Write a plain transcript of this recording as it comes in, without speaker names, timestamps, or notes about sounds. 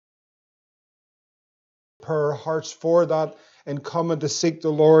prepare our hearts for that and coming to seek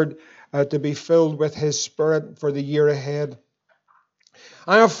the Lord to be filled with His Spirit for the year ahead.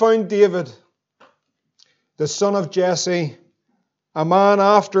 I have found David, the son of Jesse, a man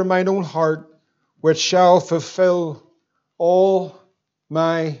after mine own heart, which shall fulfill all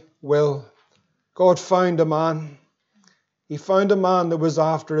my will. God found a man. He found a man that was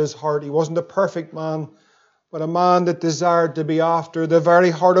after His heart. He wasn't a perfect man, but a man that desired to be after the very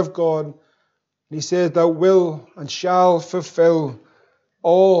heart of God. And He says that will and shall fulfill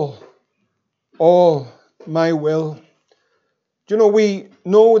all my will. Do you know, we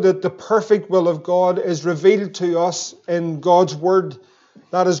know that the perfect will of God is revealed to us in God's Word.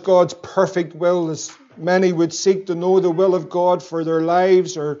 That is God's perfect will. As many would seek to know the will of God for their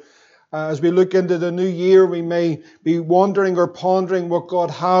lives, or as we look into the new year, we may be wondering or pondering what God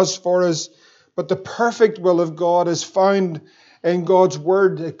has for us. But the perfect will of God is found in God's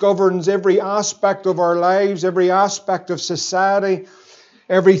Word. It governs every aspect of our lives, every aspect of society,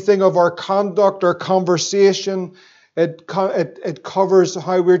 everything of our conduct, our conversation. It covers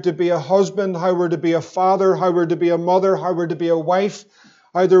how we're to be a husband, how we're to be a father, how we're to be a mother, how we're to be a wife,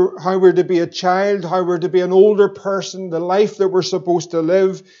 how we're to be a child, how we're to be an older person, the life that we're supposed to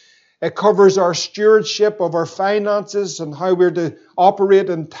live. It covers our stewardship of our finances and how we're to operate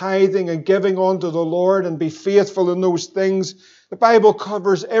in tithing and giving unto the Lord and be faithful in those things. The Bible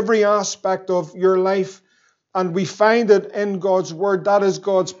covers every aspect of your life, and we find it in God's Word. That is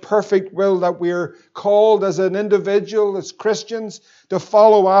God's perfect will, that we're called as an individual, as Christians, to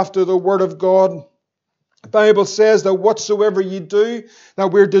follow after the Word of God. The Bible says that whatsoever ye do,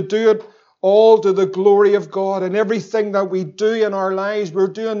 that we're to do it all to the glory of God. And everything that we do in our lives, we're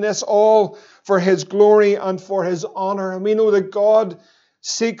doing this all for His glory and for His honor. And we know that God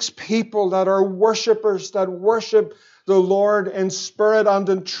seeks people that are worshippers, that worship the Lord in spirit and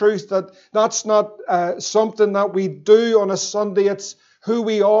in truth. That's not something that we do on a Sunday. It's who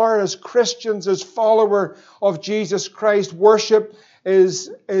we are as Christians, as follower of Jesus Christ. Worship is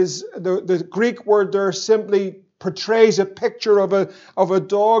the Greek word there simply portrays a picture of a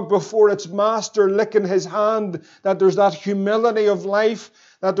dog before its master licking his hand, that there's that humility of life,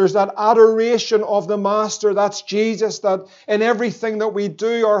 that there's that adoration of the master. That's Jesus, that in everything that we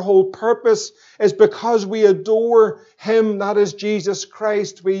do, our whole purpose is because we adore Him, that is Jesus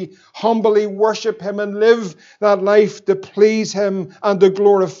Christ. We humbly worship Him and live that life to please Him and to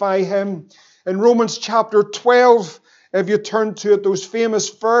glorify Him. In Romans chapter 12, if you turn to it, those famous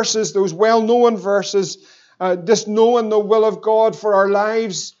verses, those well-known verses, this knowing the will of God for our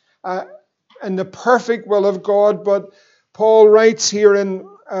lives and the perfect will of God. But Paul writes here in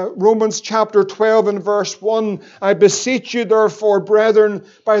Romans chapter 12 and verse 1, I beseech you therefore, brethren,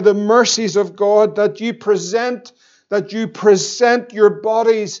 by the mercies of God, that you present your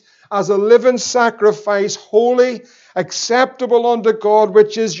bodies as a living sacrifice, holy, acceptable unto God,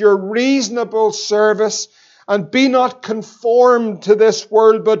 which is your reasonable service. And be not conformed to this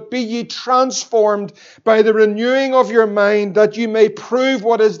world, but be ye transformed by the renewing of your mind, that you may prove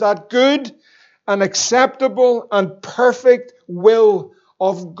what is that good and acceptable and perfect will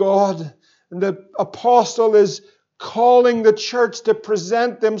of God. And the apostle is calling the church to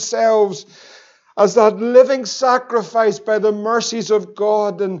present themselves as that living sacrifice by the mercies of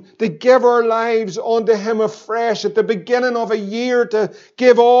God, and to give our lives unto Him afresh at the beginning of a year, to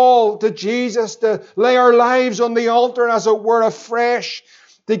give all to Jesus, to lay our lives on the altar as it were afresh,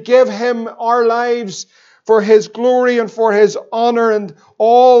 to give Him our lives for His glory and for His honor. And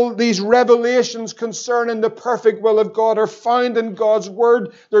all these revelations concerning the perfect will of God are found in God's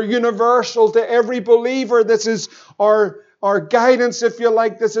Word. They're universal to every believer. This is our guidance, if you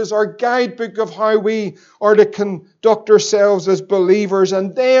like. This is our guidebook of how we are to conduct ourselves as believers.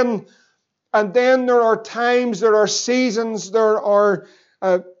 And then there are times, there are seasons, there are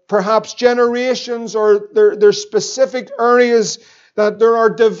perhaps generations, or there's specific areas that there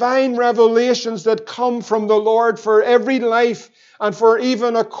are divine revelations that come from the Lord for every life, and for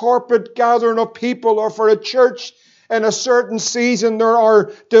even a corporate gathering of people, or for a church in a certain season. There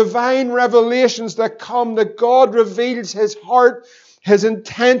are divine revelations that come, that God reveals His heart, His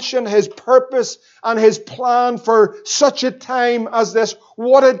intention, His purpose, and His plan for such a time as this.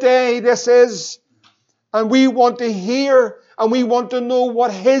 What a day this is! And we want to hear, and we want to know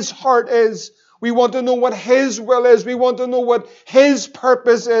what His heart is. We want to know what His will is. We want to know what His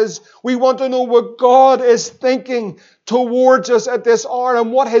purpose is. We want to know what God is thinking towards us at this hour,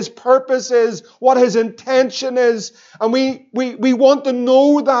 and what His purpose is, what His intention is. And we want to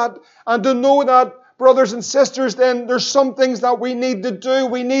know that. And to know that, brothers and sisters, then there's some things that we need to do.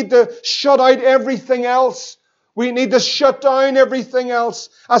 We need to shut out everything else. We need to shut down everything else.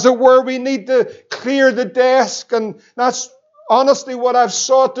 As it were, we need to clear the desk. And that's honestly what I've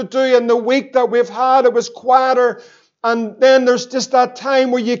sought to do in the week that we've had. It was quieter. And then there's just that time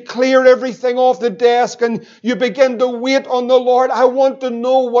where you clear everything off the desk and you begin to wait on the Lord. I want to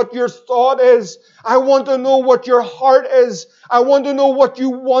know what your thought is. I want to know what your heart is. I want to know what you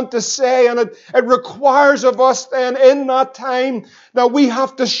want to say. And it requires of us then in that time that we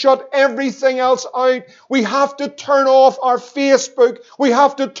have to shut everything else out. We have to turn off our Facebook. We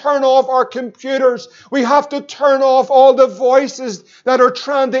have to turn off our computers. We have to turn off all the voices that are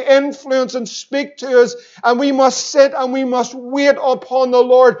trying to influence and speak to us. And we must sit and we must wait upon the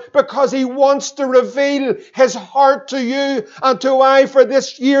Lord, because He wants to reveal His heart to you and to I for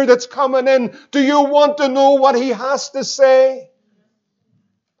this year that's coming in. Do you want to know what He has to say?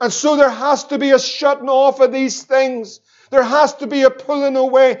 And so there has to be a shutting off of these things. There has to be a pulling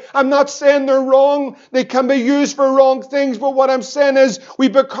away. I'm not saying they're wrong. They can be used for wrong things. But what I'm saying is we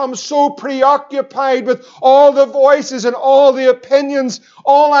become so preoccupied with all the voices and all the opinions.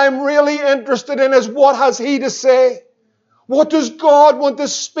 All I'm really interested in is what has He to say? What does God want to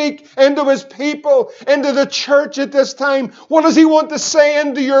speak into His people, into the church at this time? What does He want to say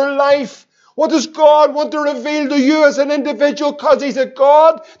into your life? What does God want to reveal to you as an individual? Because He's a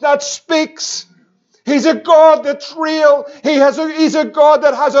God that speaks. He's a God that's real. He's a God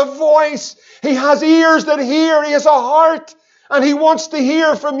that has a voice. He has ears that hear. He has a heart. And He wants to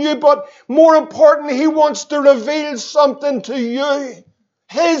hear from you. But more importantly, He wants to reveal something to you.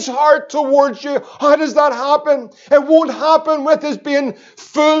 His heart towards you. How does that happen? It won't happen with us being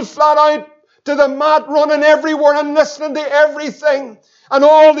full flat out to the mat, running everywhere and listening to everything. And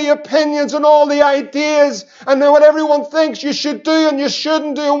all the opinions and all the ideas and then what everyone thinks you should do and you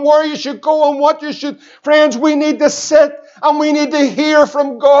shouldn't do and where you should go and what you should. Friends, we need to sit and we need to hear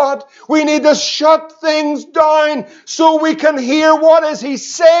from God. We need to shut things down so we can hear what is He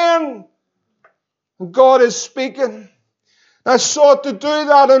saying. And God is speaking. I sought to do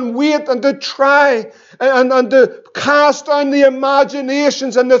that and wait and to try and to cast down the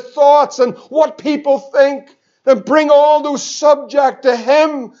imaginations and the thoughts and what people think. Then bring all those subject to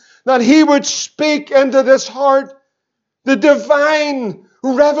Him, that He would speak into this heart. The divine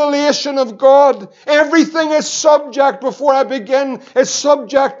revelation of God. Everything is subject, before I begin, is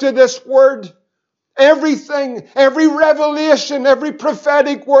subject to this word. Everything, every revelation, every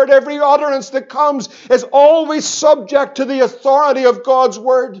prophetic word, every utterance that comes is always subject to the authority of God's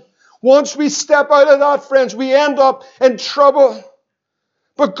word. Once we step out of that, friends, we end up in trouble.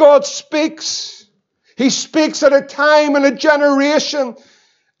 But God speaks. He speaks at a time and a generation.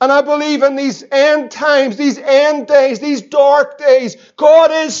 And I believe in these end times, these end days, these dark days,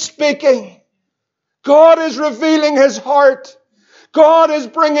 God is speaking. God is revealing His heart. God is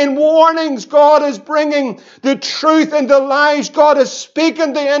bringing warnings. God is bringing the truth into lives. God is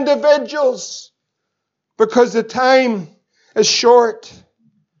speaking to individuals because the time is short.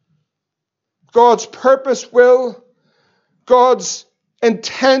 God's purpose, will, God's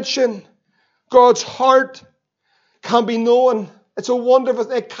intention, God's heart can be known. It's a wonderful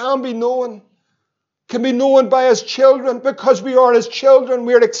thing. It can be known. Can be known by His children. Because we are His children,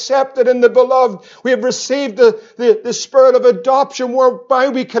 we are accepted in the beloved. We have received the spirit of adoption whereby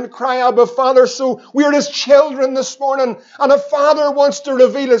we can cry, Abba, Father. So we are His children this morning. And a Father wants to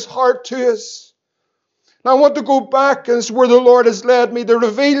reveal His heart to us. Now I want to go back, and this is where the Lord has led me, to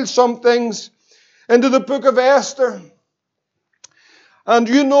reveal some things into the book of Esther. And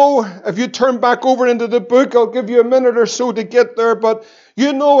you know, if you turn back over into the book, I'll give you a minute or so to get there. But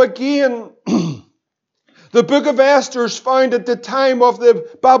you know, again, the book of Esther is found at the time of the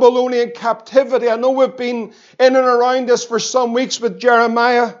Babylonian captivity. I know we've been in and around this for some weeks with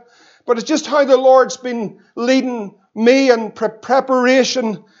Jeremiah. But it's just how the Lord's been leading me in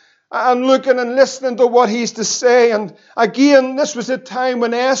preparation and looking and listening to what He's to say. And again, this was a time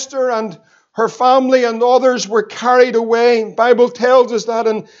when Esther and her family and others were carried away. The Bible tells us that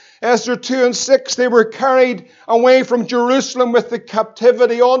in Esther 2 and 6, they were carried away from Jerusalem with the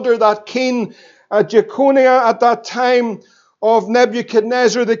captivity under that king Jeconiah at that time of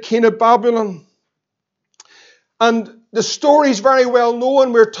Nebuchadnezzar, the king of Babylon. And the story is very well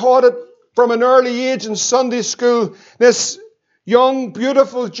known. We're taught it from an early age in Sunday school. This young,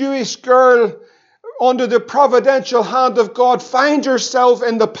 beautiful Jewish girl, under the providential hand of God, finds herself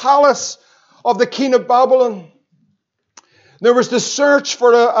in the palace of the king of Babylon. There was the search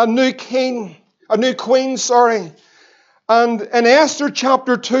for a new queen. And in Esther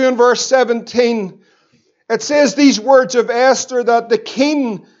chapter 2 and verse 17, it says these words of Esther, that the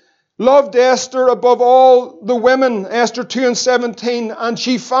king loved Esther above all the women, Esther 2:17, and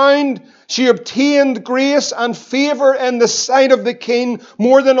she obtained grace and favor in the sight of the king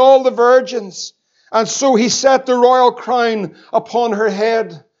more than all the virgins. And so he set the royal crown upon her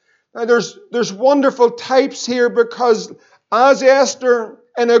head. Now there's wonderful types here, because as Esther,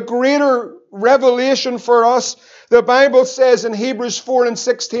 in a greater revelation for us, the Bible says in Hebrews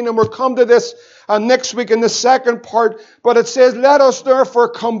 4:16, and we'll come to this next week in the second part, but it says, let us therefore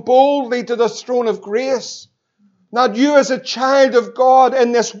come boldly to the throne of grace. Now you, as a child of God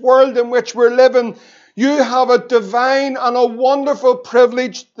in this world in which we're living, you have a divine and a wonderful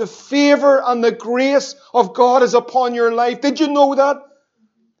privilege. The favor and the grace of God is upon your life. Did you know that?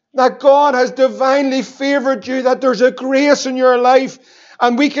 That God has divinely favored you, that there's a grace in your life,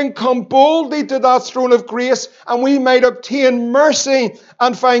 and we can come boldly to that throne of grace, and we might obtain mercy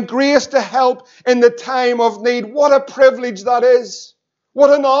and find grace to help in the time of need. What a privilege that is. What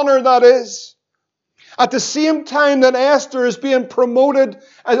an honor that is. At the same time that Esther is being promoted,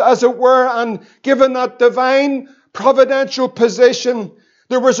 as it were, and given that divine providential position,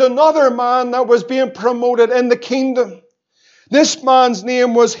 there was another man that was being promoted in the kingdom. This man's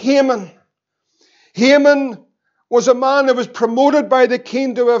name was Haman. Haman was a man that was promoted by the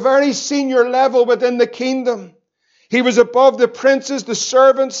king to a very senior level within the kingdom. He was above the princes, the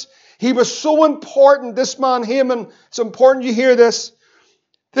servants. He was so important, this man Haman. It's important you hear this.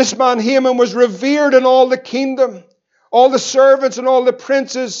 This man Haman was revered in all the kingdom. All the servants and all the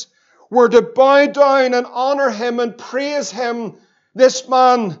princes were to bow down and honor him and praise him, this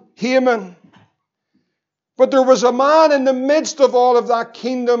man Haman. But there was a man in the midst of all of that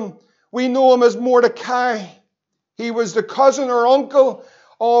kingdom. We know him as Mordecai. He was the cousin or uncle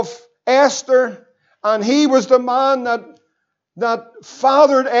of Esther, and he was the man that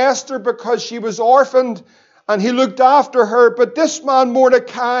fathered Esther because she was orphaned, and he looked after her. But this man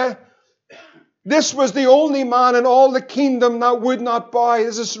Mordecai, this was the only man in all the kingdom that would not bow.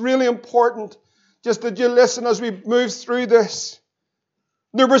 This is really important, just that you listen as we move through this.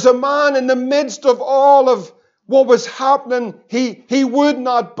 There was a man in the midst of all of what was happening. He would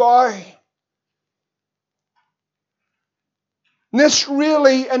not bow. And this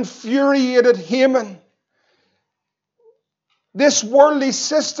really infuriated Haman. This worldly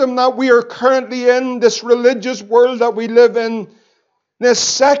system that we are currently in, this religious world that we live in, this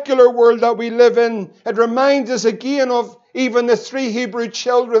secular world that we live in, it reminds us again of even the 3 Hebrew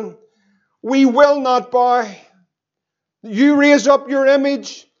children. We will not bow. You raise up your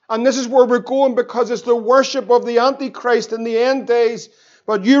image, and this is where we're going, because it's the worship of the Antichrist in the end days.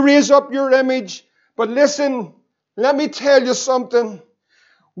 But you raise up your image. But listen, let me tell you something.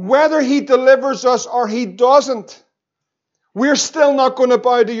 Whether he delivers us or he doesn't, we're still not going to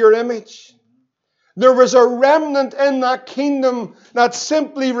bow to your image. There was a remnant in that kingdom that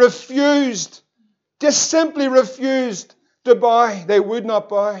simply refused, just simply refused to bow. They would not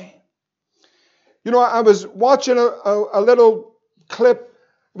bow. You know, I was watching a little clip.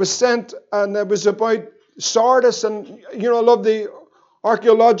 It was sent, and it was about Sardis. And, you know, I love the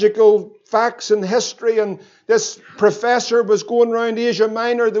archaeological facts and history. And this professor was going around Asia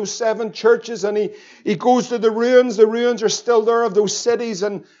Minor, those 7 churches, and he goes to the ruins. The ruins are still there of those cities,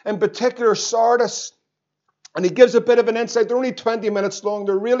 and in particular Sardis. And he gives a bit of an insight. They're only 20 minutes long.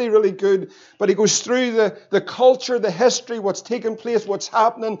 They're really, really good. But he goes through the culture, the history, what's taking place, what's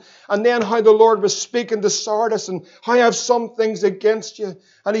happening, and then how the Lord was speaking to Sardis and how I have some things against you.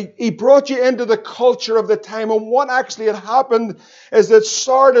 And he brought you into the culture of the time. And what actually had happened is that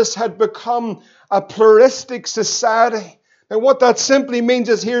Sardis had become a pluralistic society. And what that simply means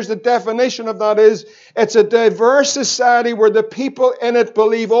is, here's the definition of that is, it's a diverse society where the people in it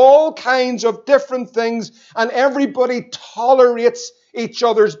believe all kinds of different things and everybody tolerates each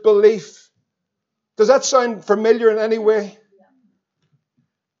other's belief. Does that sound familiar in any way?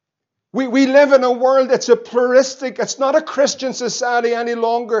 We live in a world, it's a pluralistic, it's not a Christian society any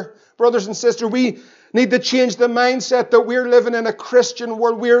longer. Brothers and sisters, we need to change the mindset that we're living in a Christian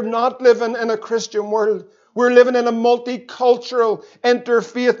world. We're not living in a Christian world. We're living in a multicultural,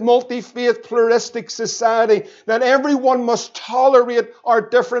 interfaith, multi-faith, pluralistic society that everyone must tolerate our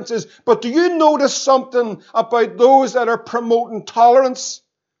differences. But do you notice something about those that are promoting tolerance?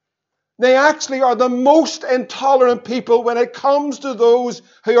 They actually are the most intolerant people when it comes to those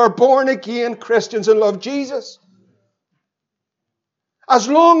who are born again Christians and love Jesus. As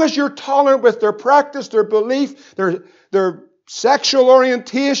long as you're tolerant with their practice, their belief, their sexual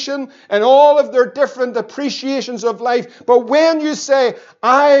orientation, and all of their different appreciations of life. But when you say,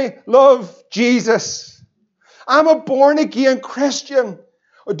 I love Jesus, I'm a born-again Christian,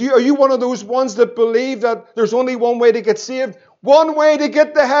 are you one of those ones that believe that there's only one way to get saved? One way to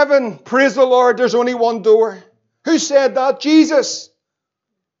get to heaven. Praise the Lord, there's only one door. Who said that? Jesus.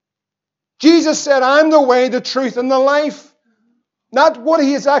 Jesus said, I'm the way, the truth, and the life. Not what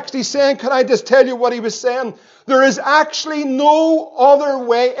he is actually saying. Can I just tell you what he was saying? There is actually no other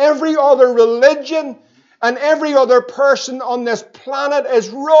way. Every other religion and every other person on this planet is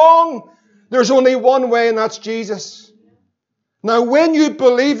wrong. There's only one way, and that's Jesus. Now, when you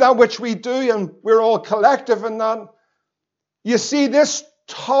believe that, which we do, and we're all collective in that, you see, this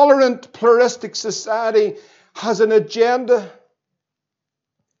tolerant, pluralistic society has an agenda.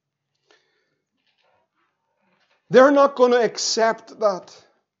 They're not going to accept that.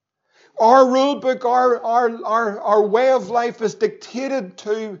 Our rule book, our way of life is dictated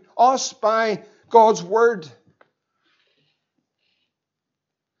to us by God's Word.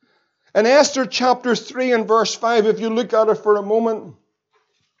 In Esther chapter 3 and verse 5, if you look at it for a moment,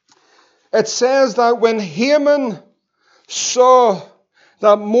 it says that when Haman saw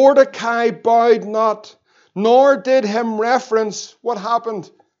that Mordecai bowed not, nor did him reverence, what happened?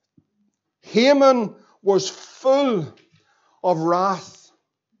 Haman was full of wrath.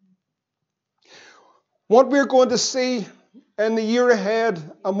 What we're going to see in the year ahead,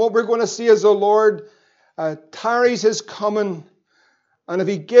 and what we're going to see as the Lord tarries his coming, and if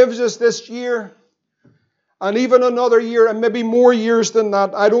he gives us this year, and even another year, and maybe more years than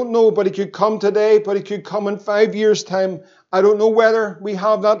that, I don't know, but he could come today, but he could come in 5 years' time. I don't know whether we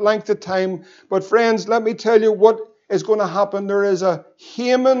have that length of time. But friends, let me tell you what is going to happen. There is a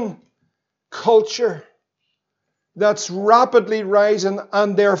Haman culture that's rapidly rising,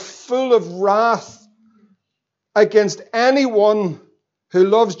 and they're full of wrath against anyone who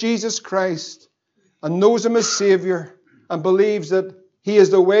loves Jesus Christ and knows him as Savior and believes that he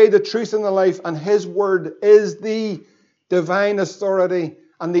is the way, the truth, and the life, and his word is the divine authority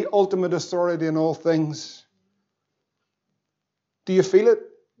and the ultimate authority in all things. Do you feel it?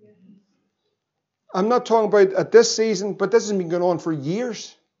 I'm not talking about at this season, but this has been going on for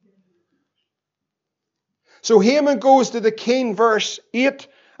years. So Haman goes to the king, verse 8,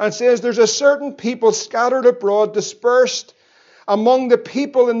 and says, there's a certain people scattered abroad, dispersed among the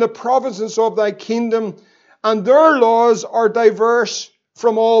people in the provinces of thy kingdom, and their laws are diverse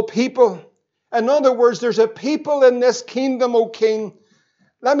from all people. In other words, there's a people in this kingdom, O king.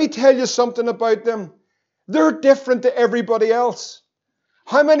 Let me tell you something about them. They're different to everybody else.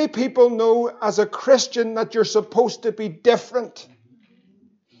 How many people know as a Christian that you're supposed to be different?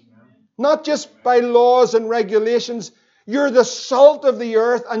 Not just by laws and regulations. You're the salt of the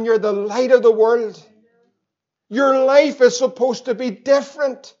earth and you're the light of the world. Your life is supposed to be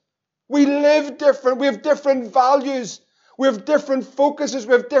different. We live different. We have different values. We have different focuses.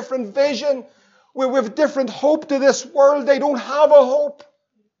 We have different vision. We have different hope to this world. They don't have a hope.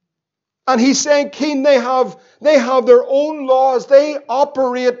 And he's saying, King, they have their own laws. They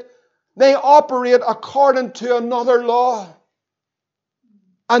operate according to another law.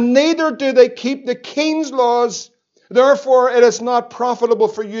 And neither do they keep the king's laws. Therefore, it is not profitable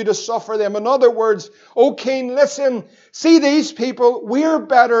for you to suffer them. In other words, O king, listen, see these people, we're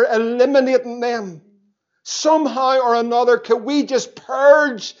better eliminating them. Somehow or another, can we just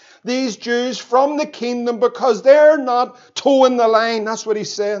purge these Jews from the kingdom because they're not towing the line? That's what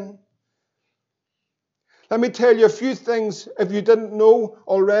he's saying. Let me tell you a few things if you didn't know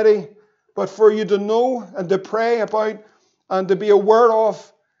already, but for you to know and to pray about and to be aware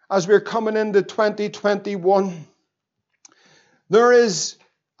of as we're coming into 2021. There is,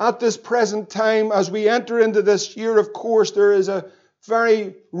 at this present time, as we enter into this year, of course, there is a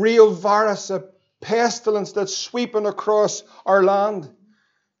very real virus, a pestilence that's sweeping across our land.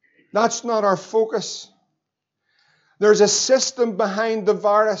 That's not our focus. There's a system behind the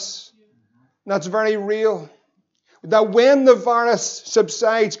virus that's very real. That when the virus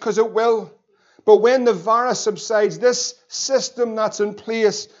subsides, because it will, but when the virus subsides, this system that's in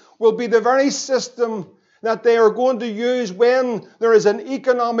place will be the very system that they are going to use when there is an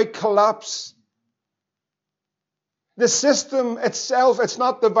economic collapse. The system itself, it's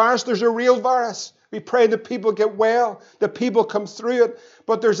not the virus, there's a real virus. We pray that people get well, that people come through it,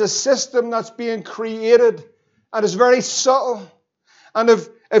 but there's a system that's being created and it's very subtle. And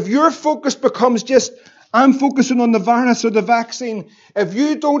if your focus becomes just, I'm focusing on the virus or the vaccine, if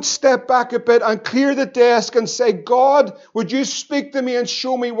you don't step back a bit and clear the desk and say, God, would you speak to me and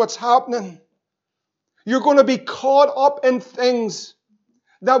show me what's happening? You're going to be caught up in things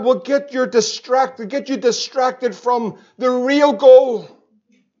that will get you distracted from the real goal.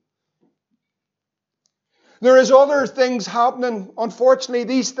 There is other things happening. Unfortunately,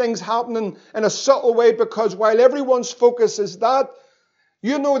 these things happening in a subtle way because while everyone's focus is that,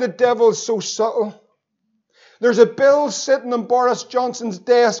 you know the devil is so subtle. There's a bill sitting on Boris Johnson's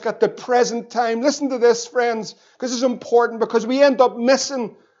desk at the present time. Listen to this, friends, because it's important, because we end up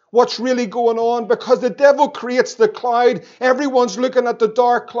missing what's really going on, because the devil creates the cloud. Everyone's looking at the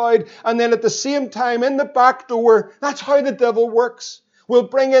dark cloud, and then at the same time, in the back door, that's how the devil works. We'll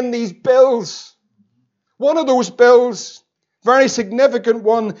bring in these bills. One of those bills, very significant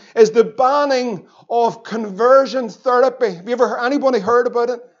one, is the banning of conversion therapy. Have you ever heard, anybody heard about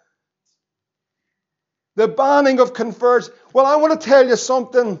it? The banning of conversion. Well, I want to tell you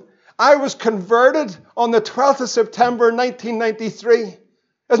something. I was converted on the 12th of September 1993.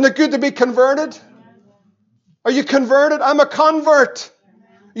 Isn't it good to be converted? Are you converted? I'm a convert.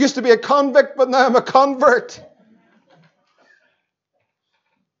 I used to be a convict, but now I'm a convert.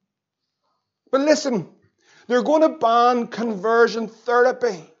 But listen, they're going to ban conversion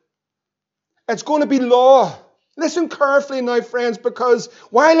therapy. It's going to be law. Listen carefully now, friends, because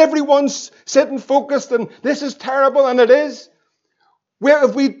while everyone's sitting focused and this is terrible, and it is,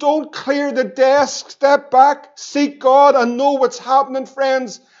 if we don't clear the desk, step back, seek God and know what's happening,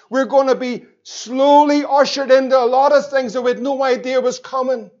 friends, we're going to be slowly ushered into a lot of things that we had no idea was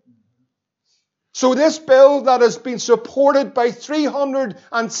coming. So this bill that has been supported by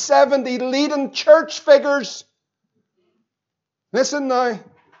 370 leading church figures, listen now,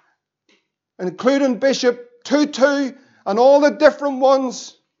 including Bishop Tutu and all the different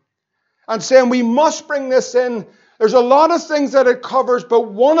ones, and saying we must bring this in. There's a lot of things that it covers,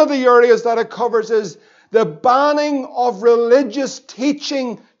 but one of the areas that it covers is the banning of religious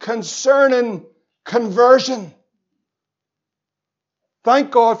teaching concerning conversion.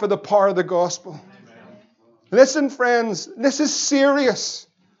 Thank God for the power of the gospel. Amen. Listen, friends, this is serious.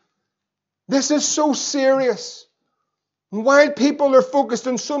 This is so serious. And while people are focused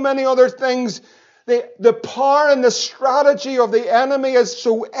on so many other things, the power and the strategy of the enemy is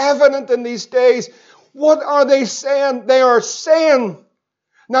so evident in these days. What are they saying? They are saying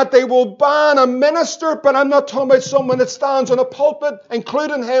that they will ban a minister, but I'm not talking about someone that stands on a pulpit,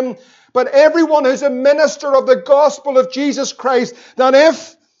 including him, but everyone who's a minister of the gospel of Jesus Christ, that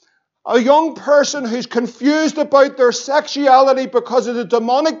if a young person who's confused about their sexuality because of the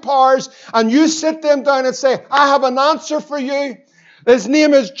demonic powers, and you sit them down and say, I have an answer for you. His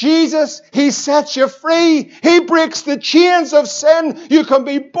name is Jesus. He sets you free. He breaks the chains of sin. You can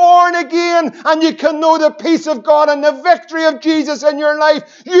be born again, and you can know the peace of God and the victory of Jesus in your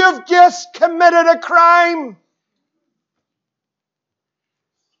life. You have just committed a crime.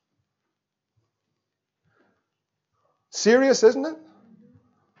 Serious, isn't it?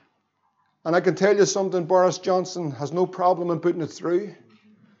 And I can tell you something, Boris Johnson has no problem in putting it through.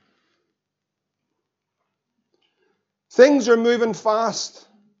 Things are moving fast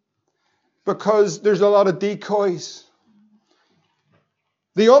because there's a lot of decoys.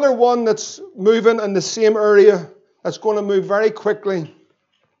 The other one that's moving in the same area, that's going to move very quickly,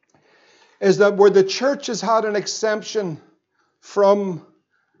 is that where the church has had an exemption from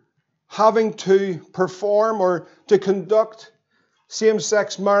having to perform or to conduct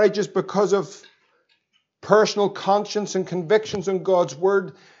same-sex marriages because of personal conscience and convictions in God's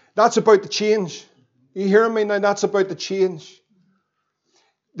Word, that's about to change. You hear me now? That's about to change.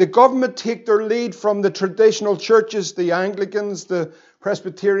 The government take their lead from the traditional churches, the Anglicans, the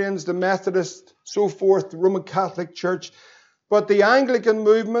Presbyterians, the Methodists, so forth, the Roman Catholic Church. But the Anglican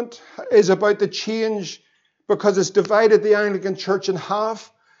movement is about to change because it's divided the Anglican Church in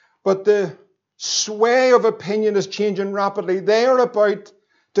half. But the sway of opinion is changing rapidly. They are about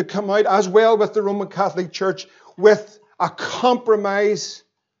to come out, as well with the Roman Catholic Church, with a compromise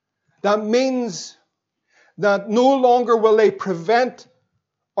that means that no longer will they prevent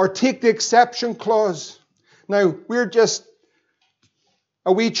or take the exception clause. Now, we're just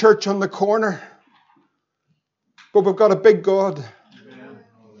a wee church on the corner, but we've got a big God.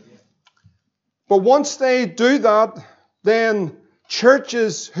 But once they do that, then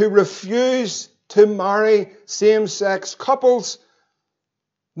churches who refuse to marry same-sex couples,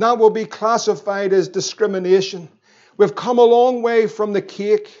 that will be classified as discrimination. We've come a long way from the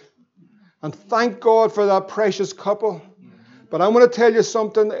cake, and thank God for that precious couple. But I want to tell you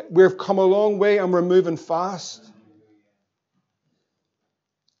something, we've come a long way and we're moving fast.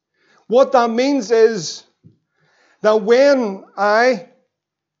 What that means is that when I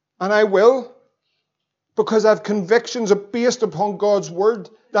will, because I have convictions based upon God's Word,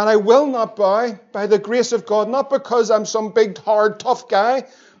 that I will not bow by the grace of God, not because I'm some big, hard, tough guy,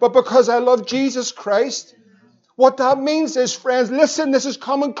 but because I love Jesus Christ. What that means is, friends, listen, this is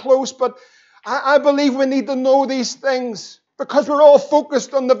coming close, but I believe we need to know these things because we're all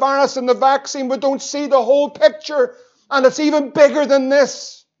focused on the virus and the vaccine. We don't see the whole picture, and it's even bigger than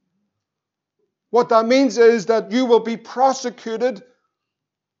this. What that means is that you will be prosecuted.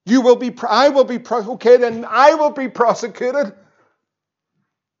 I will be prosecuted.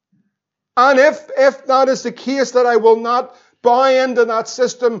 And if that is the case, that I will not buy into that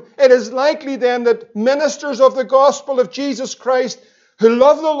system, it is likely then that ministers of the gospel of Jesus Christ who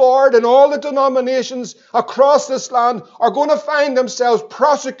love the Lord in all the denominations across this land are going to find themselves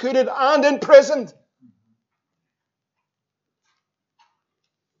prosecuted and imprisoned.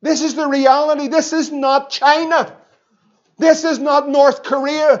 This is the reality. This is not China. This is not North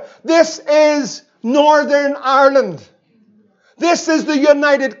Korea. This is Northern Ireland. This is the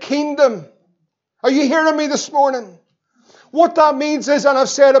United Kingdom. Are you hearing me this morning? What that means is, and I've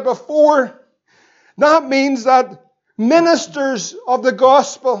said it before, that means that ministers of the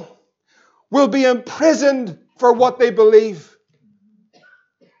gospel will be imprisoned for what they believe.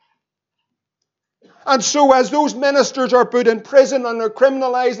 And so as those ministers are put in prison and they're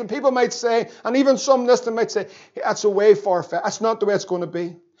criminalized, and people might say, and even some listening might say, that's a way far-fetched. That's not the way it's going to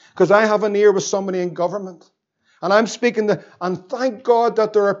be. Because I have an ear with somebody in government. And I'm speaking to, and thank God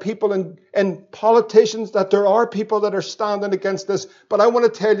that there are people in politicians, that there are people that are standing against this. But I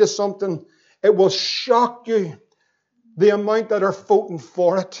want to tell you something. It will shock you the amount that are voting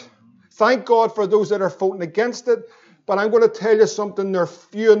for it. Thank God for those that are voting against it. But I'm going to tell you something. They're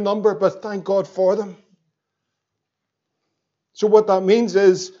few in number, but thank God for them. So what that means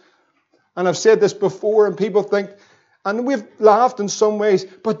is, and I've said this before, and people think, and we've laughed in some ways,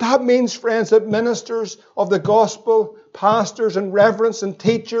 but that means, friends, that ministers of the gospel, pastors and reverends and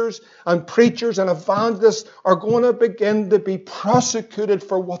teachers and preachers and evangelists are going to begin to be prosecuted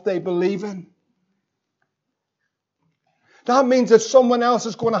for what they believe in. That means that someone else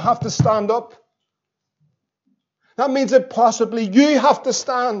is going to have to stand up. That means that possibly you have to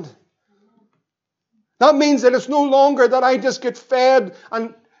stand. That means that it's no longer that I just get fed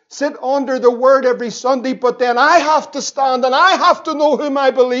and sit under the word every Sunday, but then I have to stand and I have to know whom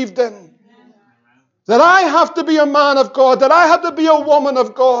I believed in. That I have to be a man of God, that I have to be a woman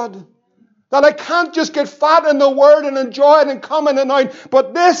of God. That I can't just get fat in the word and enjoy it and come in and out,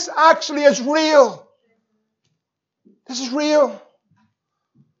 but this actually is real. This is real.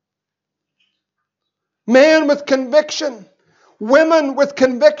 Men with conviction, women with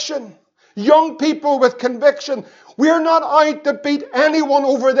conviction, young people with conviction. We're not out to beat anyone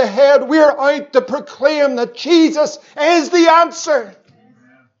over the head. We're out to proclaim that Jesus is the answer.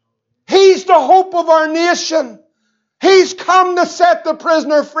 He's the hope of our nation. He's come to set the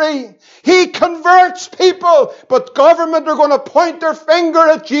prisoner free. He converts people, but government are going to point their finger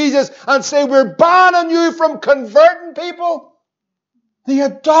at Jesus and say, we're banning you from converting people. The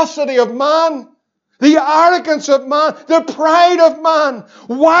audacity of man. The arrogance of man, the pride of man,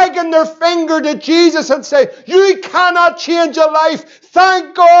 wagging their finger to Jesus and say, you cannot change a life.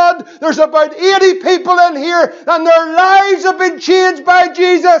 Thank God there's about 80 people in here and their lives have been changed by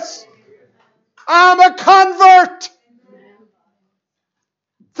Jesus. I'm a convert.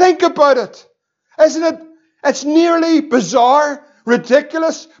 Think about it. Isn't it? It's nearly bizarre,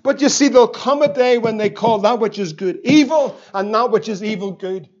 ridiculous, but you see, there'll come a day when they call that which is good evil and that which is evil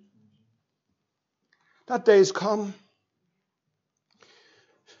good. That day has come.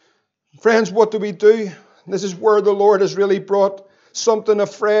 Friends, what do we do? This is where the Lord has really brought something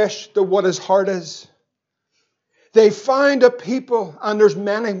afresh to what His heart is. They find a people, and there's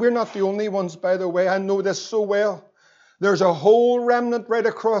many. We're not the only ones, by the way. I know this so well. There's a whole remnant right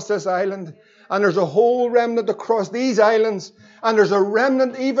across this island, and there's a whole remnant across these islands, and there's a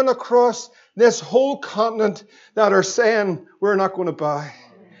remnant even across this whole continent that are saying, we're not going to buy.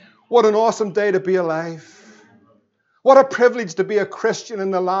 What an awesome day to be alive. What a privilege to be a Christian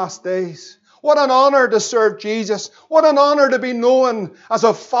in the last days. What an honor to serve Jesus. What an honor to be known as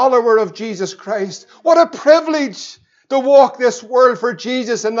a follower of Jesus Christ. What a privilege to walk this world for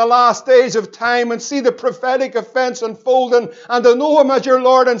Jesus in the last days of time and see the prophetic events unfolding and to know Him as your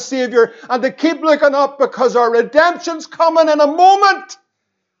Lord and Savior and to keep looking up because our redemption's coming in a moment.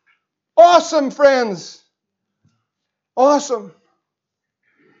 Awesome, friends. Awesome.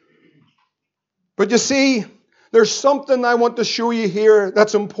 But you see, there's something I want to show you here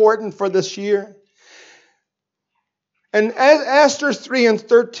that's important for this year. In Esther 3 and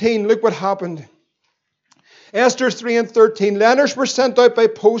 13, look what happened. Esther 3 and 13, letters were sent out by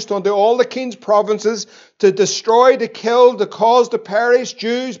post unto all the king's provinces to destroy, to kill, to cause to perish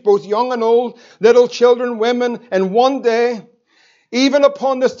Jews, both young and old, little children, women, in one day, even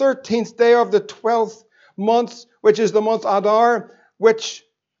upon the 13th day of the 12th month, which is the month Adar,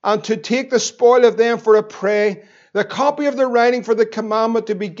 and to take the spoil of them for a prey. The copy of the writing for the commandment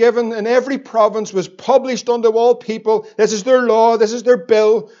to be given in every province was published unto all people. This is their law, this is their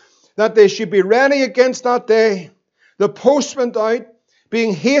bill. that they should be ready against that day. The post went out,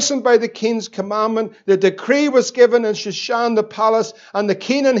 being hastened by the king's commandment. The decree was given in Shushan the palace, and the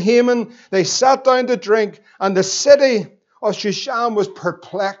king and Haman, they sat down to drink, and the city of Shushan was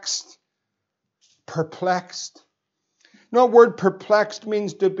perplexed. Perplexed. That word perplexed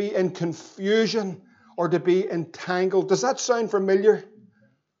means to be in confusion or to be entangled. Does that sound familiar?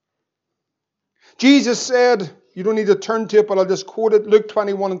 Jesus said, you don't need to turn to it, but I'll just quote it. Luke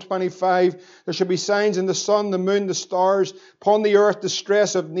 21 and 25. There shall be signs in the sun, the moon, the stars, upon the earth,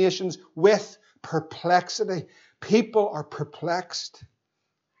 distress of nations with perplexity. People are perplexed.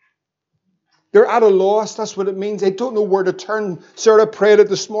 They're at a loss. That's what it means. They don't know where to turn. Sarah prayed it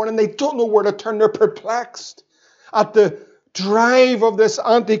this morning. They don't know where to turn. They're perplexed at the drive of this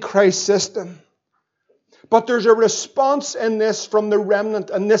Antichrist system. But there's a response in this from the remnant,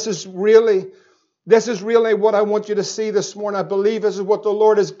 and this is really what I want you to see this morning. I believe this is what the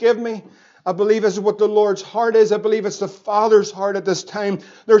Lord has given me. I believe this is what the Lord's heart is. I believe it's the Father's heart at this time.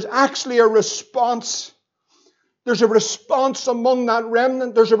 There's actually a response. There's a response among that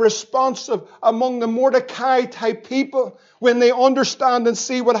remnant. There's a response among the Mordecai type people when they understand and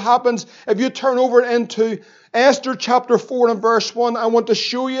see what happens. If you turn over into Esther chapter 4 and verse 1, I want to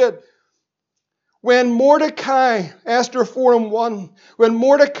show you it. When Mordecai, Esther 4 and 1, when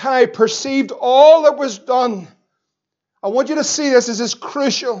Mordecai perceived all that was done, I want you to see this. This is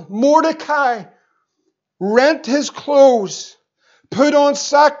crucial. Mordecai rent his clothes, put on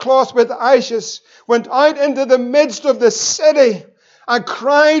sackcloth with ashes, went out into the midst of the city, and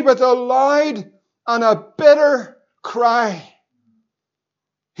cried with a loud and a bitter cry.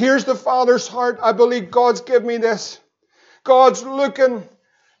 Here's the Father's heart. I believe God's given me this. God's looking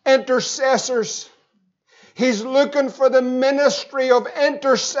intercessors. He's looking for the ministry of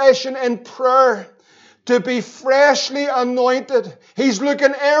intercession and prayer to be freshly anointed. He's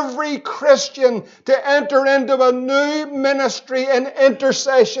looking every Christian to enter into a new ministry in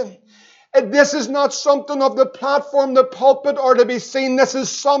intercession. And this is not something of the platform, the pulpit, or to be seen. This is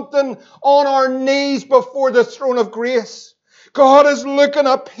something on our knees before the throne of grace. God is looking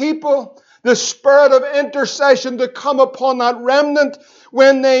at people, the spirit of intercession to come upon that remnant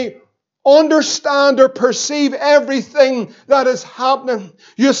when they understand or perceive everything that is happening.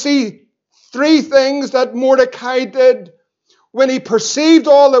 You see, three things that Mordecai did when he perceived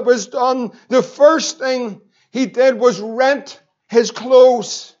all that was done. The first thing he did was rent his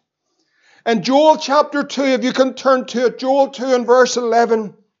clothes. And Joel chapter 2, if you can turn to it, Joel 2 and verse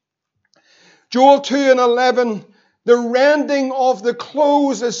 11. Joel 2 and 11, the rending of the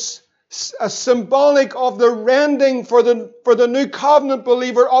clothes is a symbolic of the rending for the new covenant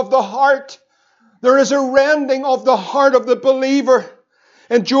believer of the heart. There is a rending of the heart of the believer.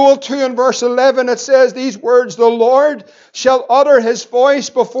 In Joel 2 and verse 11 it says these words, the Lord shall utter his voice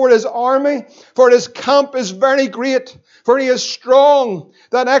before his army, for his camp is very great, for he is strong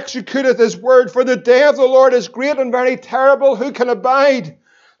that executeth his word. For the day of the Lord is great and very terrible, who can abide?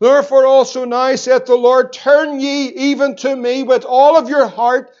 Therefore also now saith the Lord, turn ye even to me with all of your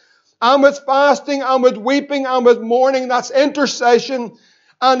heart, and with fasting, and with weeping, and with mourning. That's intercession.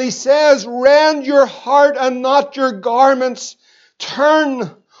 And he says, rend your heart and not your garments. Turn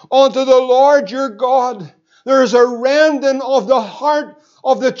unto the Lord your God. There is a rending of the heart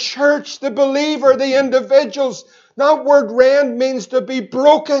of the church, the believer, the individuals. That word rend means to be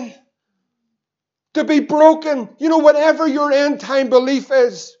broken. To be broken. You know, whatever your end time belief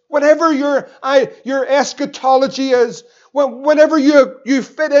is, whatever your eschatology is, whatever you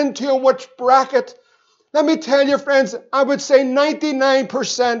fit into in which bracket, let me tell you, friends, I would say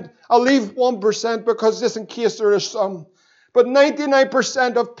 99%, I'll leave 1% because just in case there is some, but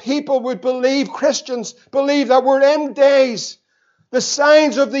 99% of people would believe, Christians believe that we're in days. The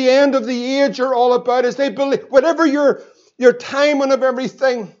signs of the end of the age are all about us. They believe, whatever your timing of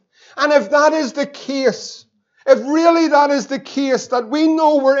everything. And if that is the case, if really that is the case, that we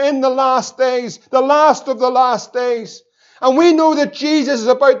know we're in the last days, the last of the last days, and we know that Jesus is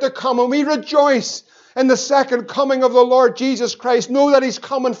about to come, and we rejoice in the second coming of the Lord Jesus Christ, know that He's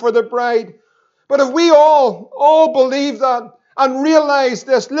coming for the bride. But if we all believe that and realize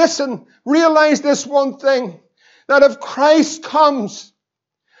this, listen, realize this one thing, that if Christ comes,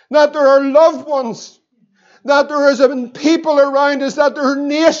 that there are loved ones, that there is people around us, that there are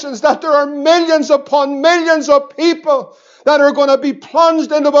nations, that there are millions upon millions of people that are going to be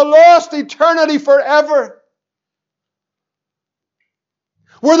plunged into a lost eternity forever,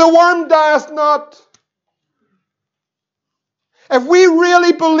 where the worm dieth not. If we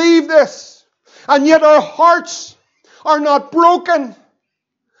really believe this, and yet our hearts are not broken,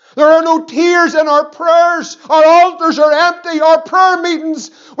 There are no tears in our prayers. Our altars are empty. Our prayer meetings,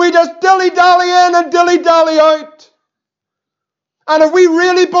 we just dilly-dally in and dilly-dally out. And if we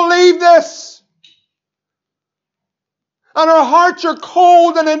really believe this, and our hearts are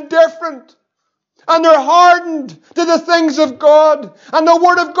cold and indifferent, and they're hardened to the things of God, and the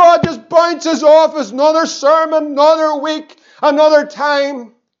Word of God just bounces off as another sermon, another week, another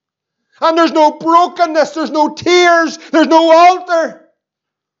time, and there's no brokenness, there's no tears, there's no altar.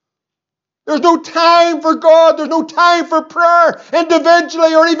 There's no time for God. There's no time for prayer,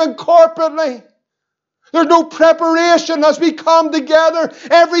 individually or even corporately. There's no preparation as we come together.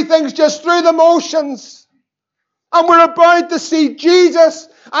 Everything's just through the motions. And we're about to see Jesus,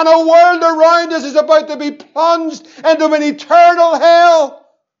 and a world around us is about to be plunged into an eternal hell.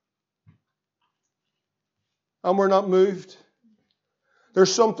 And we're not moved.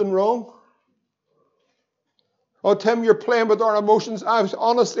 There's something wrong. Oh, Tim, you're playing with our emotions.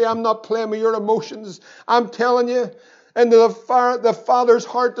 Honestly, I'm not playing with your emotions. I'm telling you, into the Father's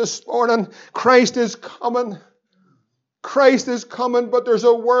heart this morning, Christ is coming. Christ is coming, but there's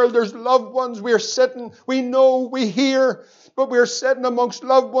a world, there's loved ones. We're sitting, we know, we hear, but we're sitting amongst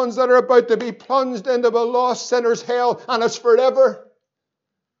loved ones that are about to be plunged into a lost sinner's hell, and it's forever.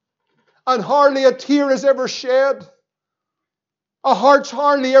 And hardly a tear is ever shed. A heart's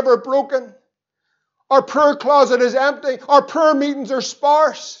hardly ever broken. Our prayer closet is empty. Our prayer meetings are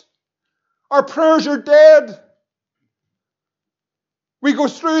sparse. Our prayers are dead. We go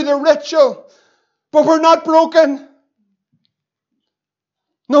through the ritual, but we're not broken.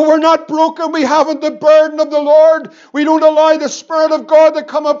 No, we're not broken. We haven't the burden of the Lord. We don't allow the Spirit of God to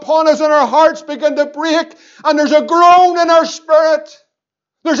come upon us and our hearts begin to break. And there's a groan in our spirit.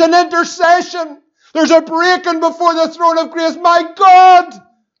 There's an intercession. There's a breaking before the throne of grace. My God!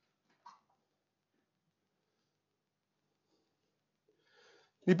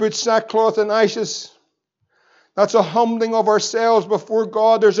 He puts sackcloth and ashes. That's a humbling of ourselves before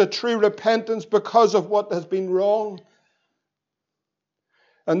God. There's a true repentance because of what has been wrong.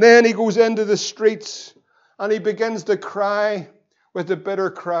 And then he goes into the streets and he begins to cry with a bitter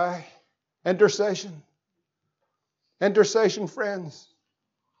cry. Intercession. Intercession, friends.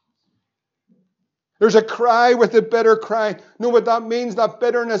 There's a cry with a bitter cry. Know what that means? That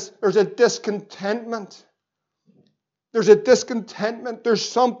bitterness, there's a discontentment. There's a discontentment. There's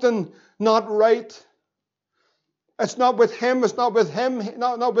something not right. It's not with him. It's not with him.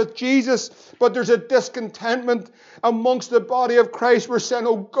 Not with Jesus. But there's a discontentment amongst the body of Christ. We're saying,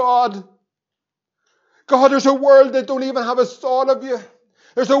 oh God, there's a world that don't even have a thought of you.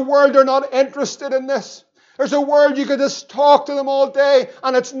 There's a world they're not interested in this. There's a world you could just talk to them all day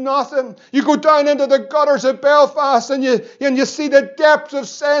and it's nothing. You go down into the gutters of Belfast and you see the depths of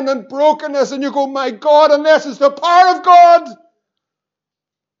sin and brokenness and you go, my God, unless it's the power of God.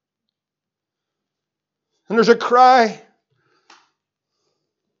 And there's a cry.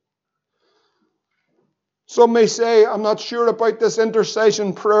 Some may say, I'm not sure about this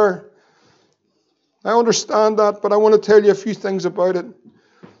intercession prayer. I understand that, but I want to tell you a few things about it.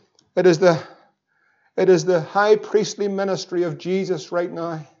 It is the high priestly ministry of Jesus right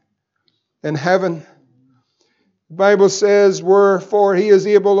now in heaven. The Bible says, wherefore he is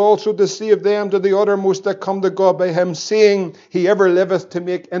able also to save them to the uttermost that come to God by him, seeing he ever liveth to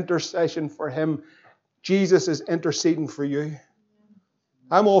make intercession for him. Jesus is interceding for you.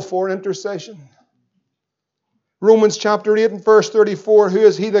 I'm all for intercession. Romans chapter 8 and verse 34, who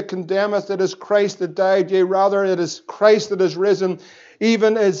is he that condemneth? It is Christ that died, yea, rather it is Christ that is risen,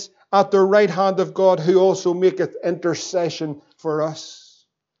 even as at the right hand of God, who also maketh intercession for us.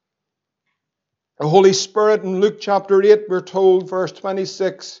 The Holy Spirit in Luke chapter 8, we're told, verse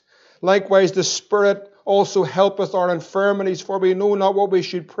 26, likewise the Spirit also helpeth our infirmities, for we know not what we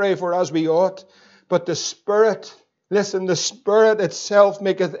should pray for as we ought. But the Spirit, listen, the Spirit itself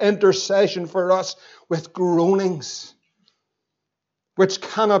maketh intercession for us with groanings, which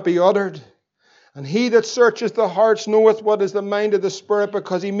cannot be uttered. And he that searcheth the hearts knoweth what is the mind of the Spirit,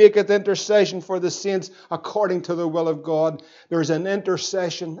 because he maketh intercession for the saints according to the will of God. There is an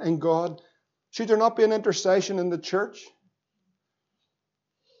intercession in God. Should there not be an intercession in the church?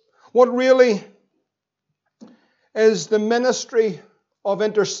 What really is the ministry of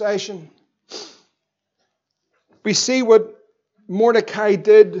intercession? We see what Mordecai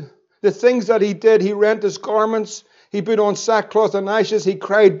did, the things that he did. He rent his garments, he put on sackcloth and ashes, he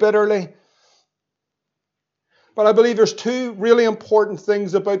cried bitterly. But I believe there's two really important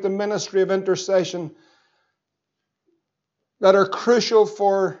things about the ministry of intercession that are crucial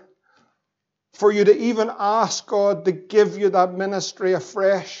for you to even ask God to give you that ministry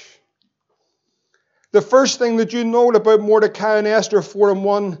afresh. The first thing that you note about Mordecai and Esther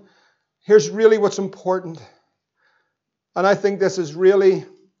 4:1, here's really what's important. And I think this is really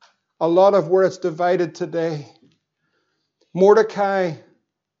a lot of where it's divided today. Mordecai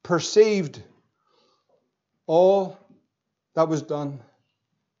perceived all that was done.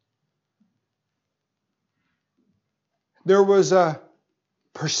 There was a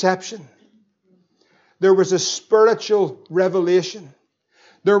perception. There was a spiritual revelation.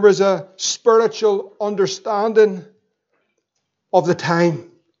 There was a spiritual understanding of the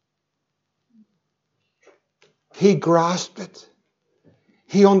time. He grasped it.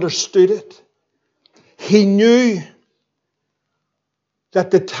 He understood it. He knew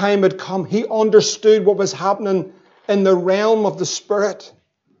that the time had come. He understood what was happening in the realm of the Spirit.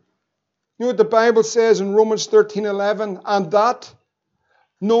 You know what the Bible says in Romans 13:11? And that,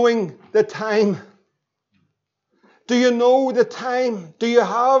 knowing the time. Do you know the time? Do you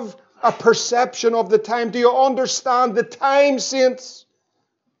have a perception of the time? Do you understand the time, saints?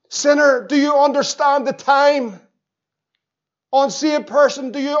 Sinner, do you understand the time? Unsaved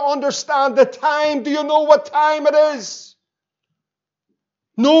person, do you understand the time? Do you know what time it is?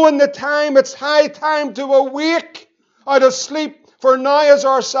 Knowing the time, it's high time to awake out of sleep. For now is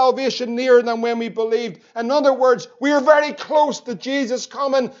our salvation nearer than when we believed. In other words, we are very close to Jesus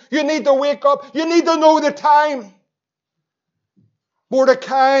coming. You need to wake up. You need to know the time.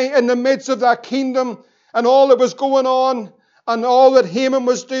 Mordecai, in the midst of that kingdom and all that was going on and all that Haman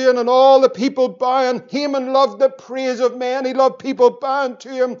was doing and all the people bowing. Haman loved the praise of men. He loved people bowing to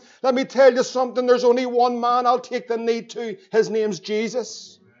him. Let me tell you something. There's only one man I'll take the knee to. His name's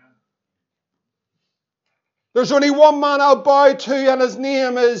Jesus. There's only one man I'll bow to, and his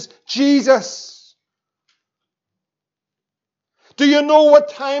name is Jesus. Do you know what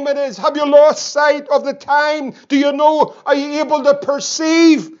time it is? Have you lost sight of the time? Do you know? Are you able to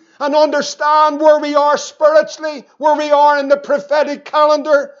perceive and understand where we are spiritually? Where we are in the prophetic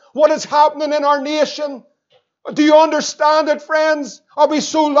calendar? What is happening in our nation? Do you understand it, friends? Are we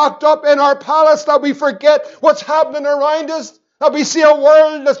so locked up in our palace that we forget what's happening around us? That we see a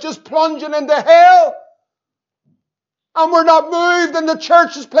world that's just plunging into hell? And we're not moved, and the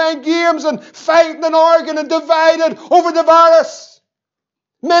church is playing games and fighting and arguing and divided over the virus.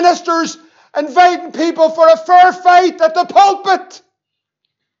 Ministers inviting people for a fair fight at the pulpit.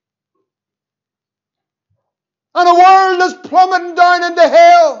 And a world is plummeting down into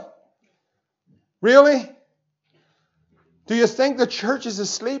hell. Really? Do you think the church is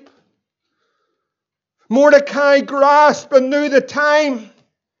asleep? Mordecai grasped and knew the time.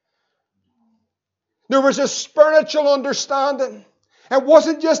 There was a spiritual understanding. It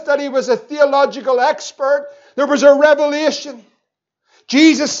wasn't just that he was a theological expert. There was a revelation.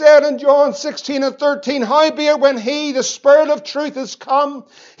 Jesus said in John 16:13, howbeit when he, the Spirit of truth, is come,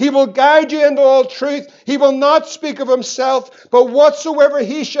 he will guide you into all truth. He will not speak of himself, but whatsoever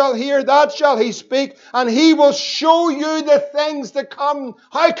he shall hear, that shall he speak. And he will show you the things to come.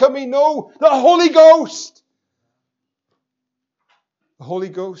 How can we know? The Holy Ghost. The Holy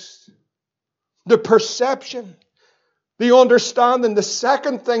Ghost. The perception, the understanding. The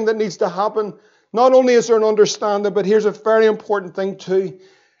second thing that needs to happen, not only is there an understanding, but here's a very important thing too.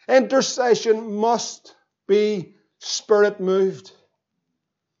 Intercession must be Spirit moved.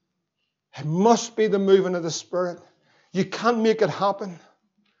 It must be the moving of the Spirit. You can't make it happen.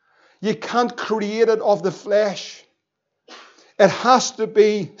 You can't create it of the flesh. It has to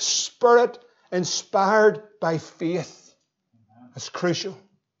be Spirit inspired by faith. That's crucial.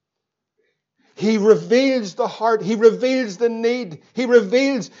 He reveals the heart. He reveals the need. He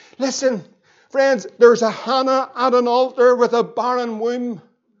reveals... Listen, friends, there's a Hannah at an altar with a barren womb.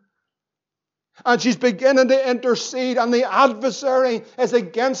 And she's beginning to intercede, and the adversary is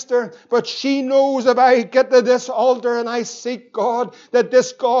against her. But she knows if I get to this altar and I seek God, that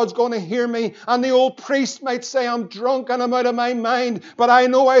this God's going to hear me. And the old priest might say, I'm drunk and I'm out of my mind. But I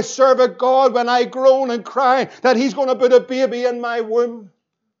know I serve a God when I groan and cry that He's going to put a baby in my womb.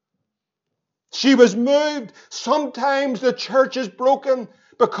 She was moved. Sometimes the church is broken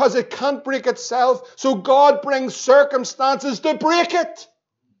because it can't break itself. So God brings circumstances to break it.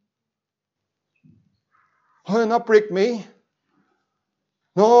 Oh, not break me.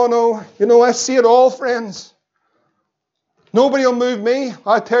 No. You know, I see it all, friends. Nobody will move me.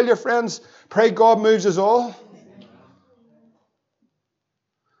 I tell you, friends, pray God moves us all.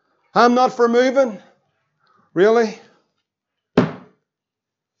 I'm not for moving. Really?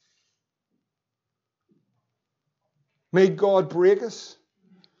 May God break us.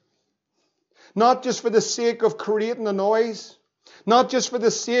 Not just for the sake of creating a noise. Not just for the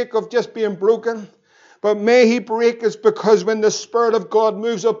sake of just being broken. But may He break us, because when the Spirit of God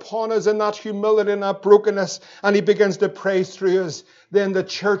moves upon us in that humility and that brokenness, and He begins to pray through us, then the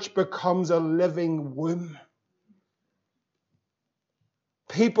church becomes a living womb.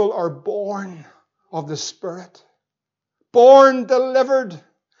 People are born of the Spirit. Born delivered.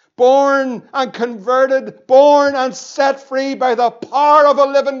 Born and converted. Born and set free by the power of a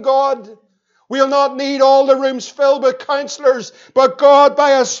living God. We'll not need all the rooms filled with counselors, but God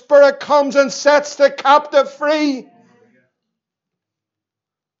by His Spirit comes and sets the captive free.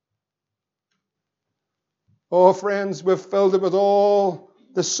 Oh, friends, we've filled it with all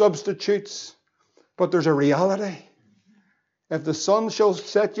the substitutes, but there's a reality. If the Son shall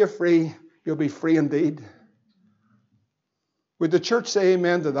set you free, you'll be free indeed. Would the church say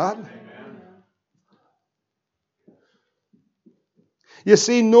amen to that? Amen. You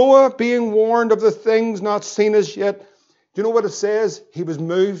see, Noah being warned of the things not seen as yet, do you know what it says? He was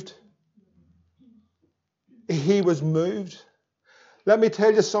moved. He was moved. Let me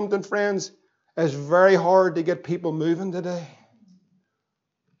tell you something, friends. It's very hard to get people moving today.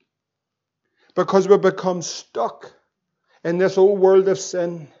 Because we've become stuck in this old world of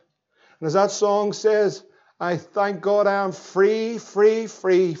sin. And as that song says, I thank God I am free, free,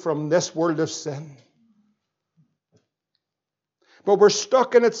 free from this world of sin. But we're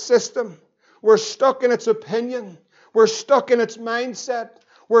stuck in its system. We're stuck in its opinion. We're stuck in its mindset.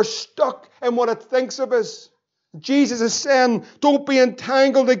 We're stuck in what it thinks of us. Jesus is saying, don't be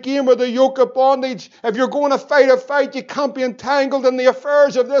entangled again with the yoke of bondage. If you're going to fight a fight, you can't be entangled in the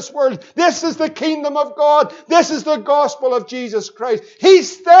affairs of this world. This is the kingdom of God. This is the gospel of Jesus Christ.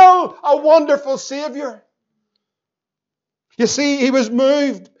 He's still a wonderful Savior. You see, he was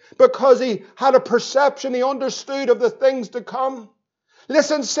moved because he had a perception, he understood of the things to come.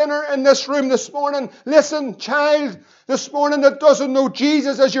 Listen, sinner in this room this morning. Listen, child this morning that doesn't know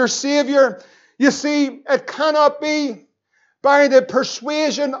Jesus as your Savior. You see, it cannot be by the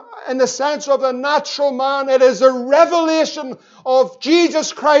persuasion in the sense of the natural man. It is a revelation of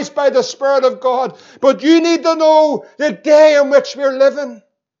Jesus Christ by the Spirit of God. But you need to know the day in which we're living.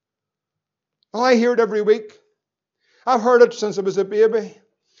 Oh, I hear it every week. I've heard it since I was a baby.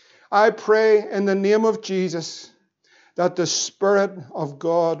 I pray in the name of Jesus that the Spirit of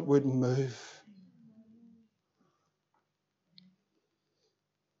God would move.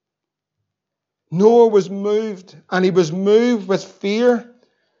 Noah was moved, and he was moved with fear,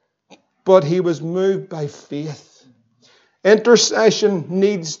 but he was moved by faith. Intercession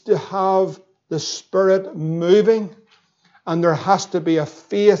needs to have the Spirit moving, and there has to be a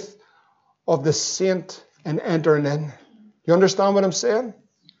faith of the saint in entering in. You understand what I'm saying?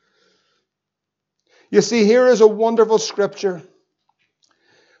 You see, here is a wonderful scripture.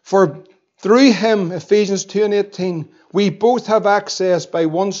 For through him, Ephesians 2:18, we both have access by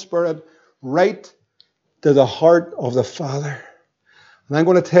one Spirit right to the heart of the Father. And I'm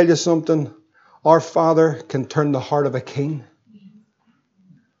going to tell you something. Our Father can turn the heart of a king.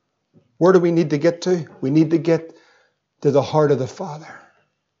 Where do we need to get to? We need to get to the heart of the Father.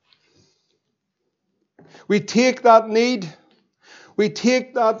 We take that need. We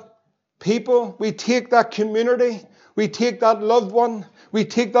take that people, we take that community, we take that loved one, we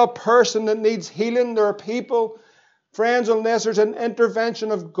take that person that needs healing. There are people, friends, unless there's an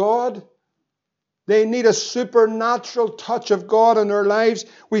intervention of God, they need a supernatural touch of God in their lives.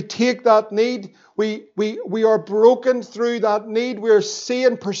 We take that need, we are broken through that need, we are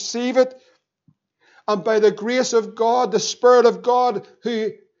seeing, perceive it, and by the grace of God, the Spirit of God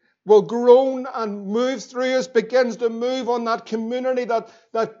who will groan and move through us, begins to move on that community,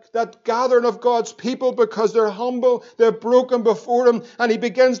 that gathering of God's people, because they're humble, they're broken before Him, and He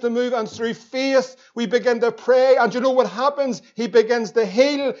begins to move, and through faith we begin to pray, and you know what happens? He begins to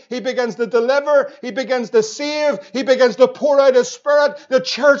heal, He begins to deliver, He begins to save, He begins to pour out His Spirit. The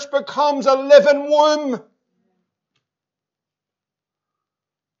church becomes a living womb.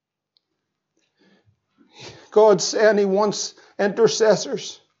 God's saying He wants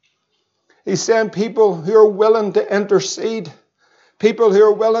intercessors. He's saying people who are willing to intercede. People who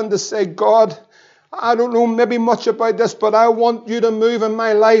are willing to say, God, I don't know maybe much about this, but I want you to move in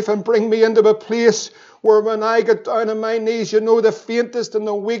my life and bring me into a place where when I get down on my knees, you know, the faintest and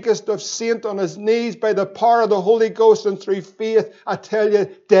the weakest of saint on his knees by the power of the Holy Ghost and through faith, I tell you,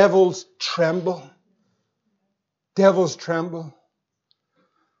 devils tremble. Devils tremble.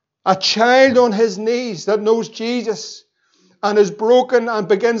 A child on his knees that knows Jesus and is broken and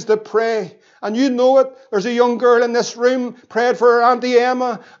begins to pray. And you know it. There's a young girl in this room, prayed for her Auntie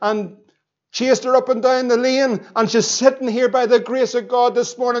Emma and chased her up and down the lane. And she's sitting here by the grace of God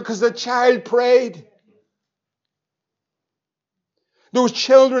this morning because the child prayed. Those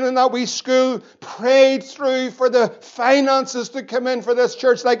children in that wee school prayed through for the finances to come in for this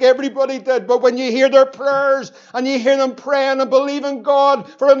church like everybody did. But when you hear their prayers and you hear them praying and believing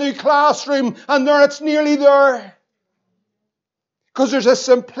God for a new classroom, and there it's nearly there. Because there's a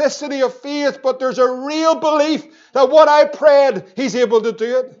simplicity of faith, but there's a real belief that what I prayed, He's able to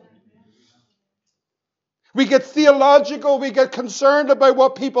do it. We get theological, we get concerned about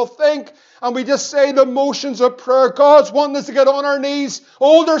what people think, and we just say the motions of prayer. God's wanting us to get on our knees.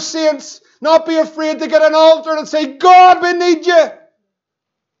 Older saints, not be afraid to get an altar and say, God, we need you.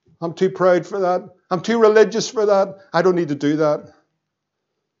 I'm too proud for that. I'm too religious for that. I don't need to do that.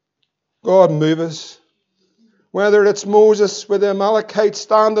 God, move us. Whether it's Moses with the Amalekites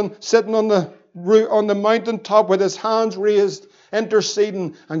sitting on the mountaintop with his hands raised,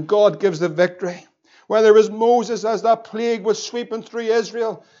 interceding, and God gives the victory. Whether it was Moses as that plague was sweeping through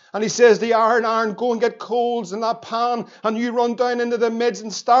Israel, and he says, the iron, go and get coals in that pan, and you run down into the midst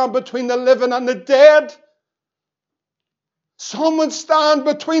and stand between the living and the dead. Someone stand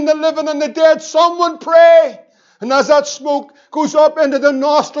between the living and the dead. Someone pray. And as that smoke goes up into the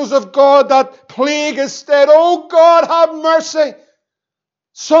nostrils of God, that plague is stayed. Oh God, have mercy.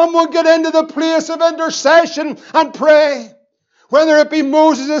 Someone get into the place of intercession and pray. Whether it be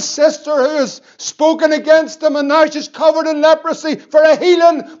Moses' sister who has spoken against him and now she's covered in leprosy for a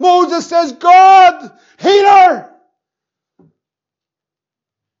healing. Moses says, God, heal her.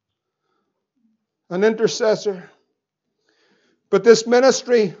 An intercessor. But this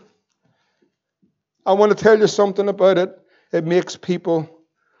ministry, I want to tell you something about it. It makes people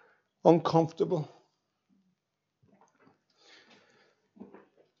uncomfortable.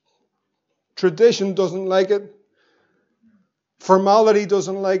 Tradition doesn't like it. Formality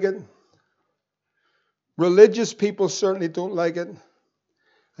doesn't like it. Religious people certainly don't like it.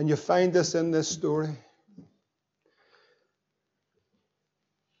 And you find this in this story.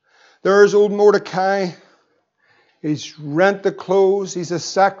 There's old Mordecai. He's rent the clothes. He's a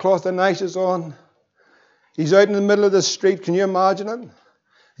sackcloth and ashes on. He's out in the middle of the street. Can you imagine it?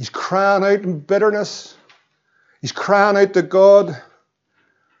 He's crying out in bitterness. He's crying out to God.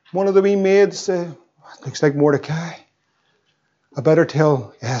 One of the wee maids said, looks like Mordecai. I better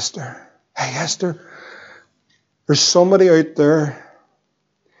tell Esther. Hey, Esther, there's somebody out there.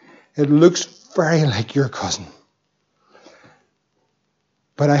 It looks very like your cousin.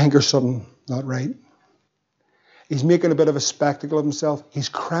 But I think there's something not right. He's making a bit of a spectacle of himself. He's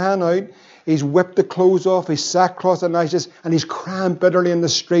crying out. He's whipped the clothes off. He's sackcloth and ashes. And he's crying bitterly in the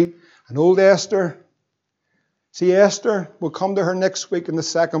street. And old Esther. See, Esther, we'll come to her next week in the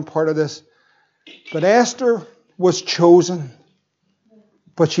second part of this. But Esther was chosen.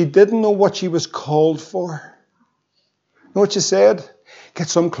 But she didn't know what she was called for. You know what she said? Get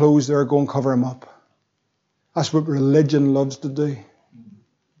some clothes there, go and cover him up. That's what religion loves to do.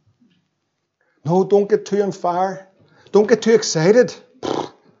 No, don't get too on fire. Don't get too excited.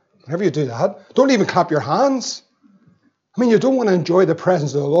 Whenever you do that, don't even clap your hands. I mean, you don't want to enjoy the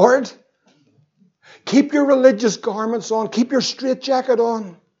presence of the Lord. Keep your religious garments on. Keep your straitjacket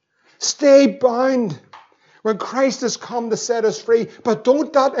on. Stay bound. When Christ has come to set us free. But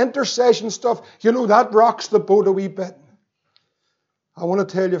don't that intercession stuff, that rocks the boat a wee bit. I want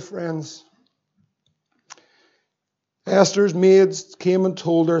to tell you, friends, Esther's maids came and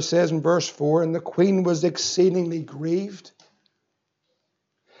told her, it says in verse 4, and the queen was exceedingly grieved.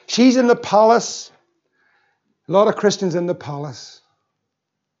 She's in the palace. A lot of Christians in the palace.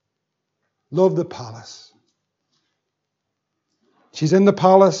 Love the palace. She's in the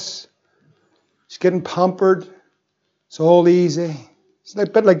palace. She's getting pampered. It's all easy. It's a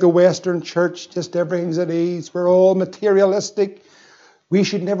bit like the Western church. Just everything's at ease. We're all materialistic. We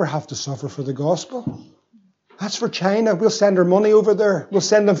should never have to suffer for the gospel. That's for China. We'll send our money over there. We'll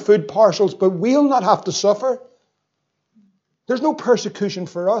send them food parcels, but we'll not have to suffer. There's no persecution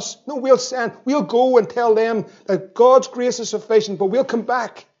for us. No, we'll go and tell them that God's grace is sufficient, but we'll come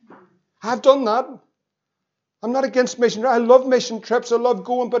back. I've done that. I'm not against mission. I love mission trips. I love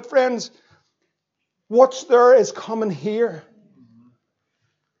going, but friends, what's there is coming here.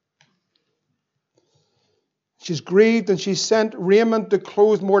 She's grieved and she sent raiment to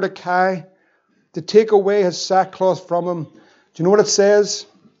clothe Mordecai, to take away his sackcloth from him. Do you know what it says?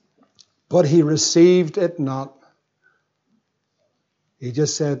 But he received it not. He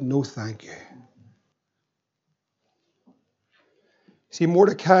just said, no, thank you. See,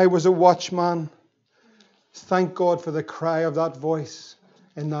 Mordecai was a watchman. Thank God for the cry of that voice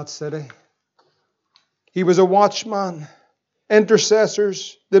in that city. He was a watchman.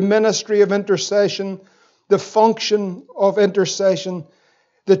 Intercessors, the ministry of intercession, the function of intercession.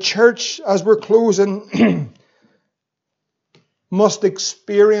 The church, as we're closing, must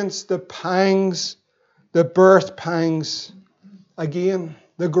experience the pangs, the birth pangs again,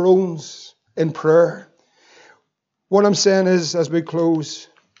 the groans in prayer. What I'm saying is, as we close,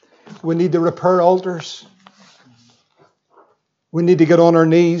 we need to repair altars. We need to get on our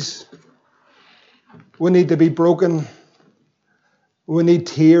knees. We need to be broken. We need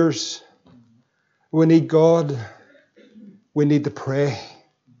tears. We need God. We need to pray.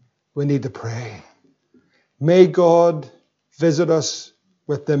 We need to pray. May God visit us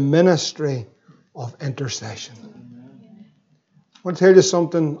with the ministry of intercession. I want to tell you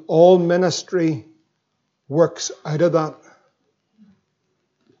something. All ministry works out of that.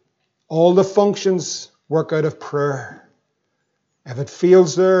 All the functions work out of prayer. If it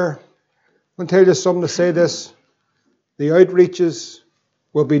fails there, I want to tell you something to say this. The outreaches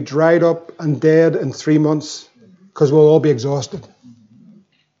will be dried up and dead in 3 months because we'll all be exhausted.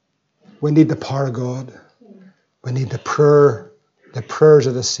 We need the power of God. We need the prayers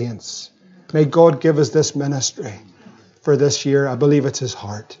of the saints. May God give us this ministry for this year. I believe it's His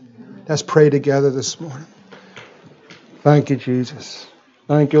heart. Let's pray together this morning. Thank you, Jesus.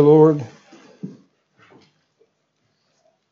 Thank you, Lord.